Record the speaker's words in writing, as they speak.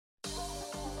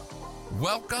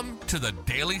Welcome to the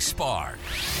Daily Spark,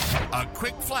 a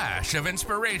quick flash of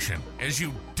inspiration as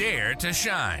you dare to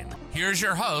shine. Here's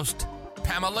your host,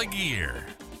 Pamela Gear.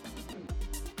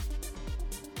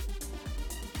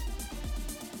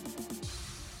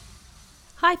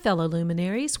 Hi, fellow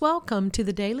luminaries. Welcome to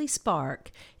the Daily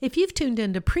Spark. If you've tuned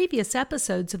into previous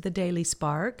episodes of the Daily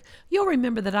Spark, you'll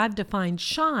remember that I've defined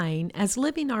shine as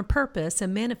living our purpose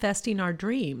and manifesting our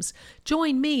dreams.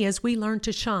 Join me as we learn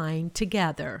to shine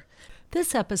together.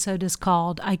 This episode is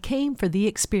called I Came for the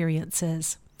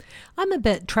Experiences. I'm a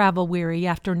bit travel weary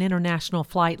after an international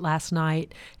flight last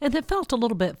night and have felt a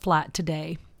little bit flat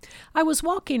today. I was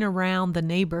walking around the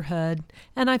neighborhood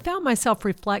and I found myself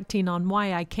reflecting on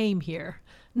why I came here.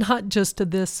 Not just to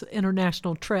this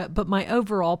international trip, but my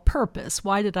overall purpose.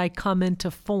 Why did I come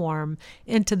into form,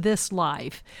 into this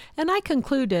life? And I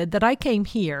concluded that I came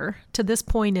here, to this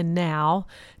point and now,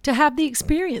 to have the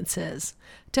experiences,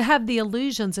 to have the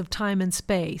illusions of time and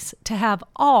space, to have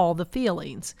all the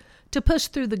feelings, to push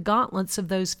through the gauntlets of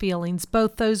those feelings,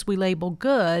 both those we label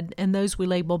good and those we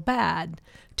label bad,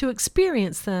 to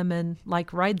experience them and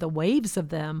ride the waves of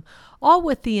them, all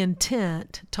with the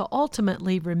intent to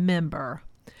ultimately remember.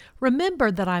 Remember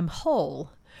that I'm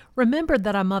whole. Remember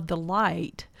that I'm of the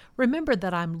light. Remember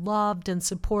that I'm loved and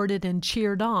supported and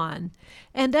cheered on.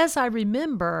 And as I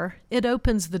remember, it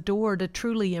opens the door to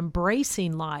truly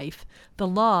embracing life, the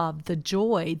love, the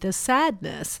joy, the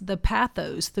sadness, the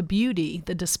pathos, the beauty,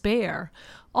 the despair,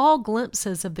 all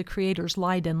glimpses of the Creator's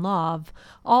light and love,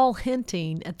 all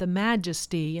hinting at the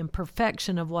majesty and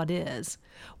perfection of what is.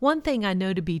 One thing I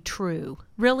know to be true,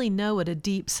 really know at a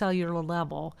deep cellular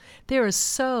level, there is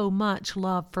so much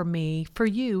love for me, for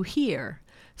you here.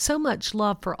 So much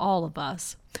love for all of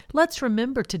us. Let's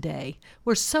remember today,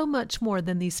 we're so much more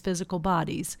than these physical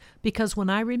bodies, because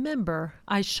when I remember,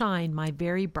 I shine my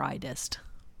very brightest.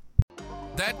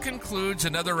 That concludes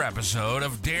another episode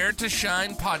of Dare to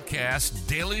Shine Podcast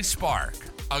Daily Spark,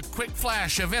 a quick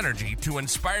flash of energy to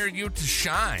inspire you to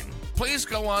shine. Please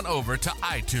go on over to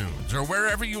iTunes or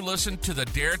wherever you listen to the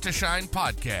Dare to Shine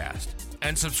podcast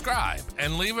and subscribe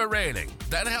and leave a rating.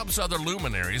 That helps other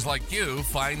luminaries like you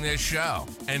find this show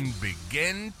and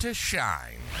begin to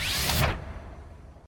shine.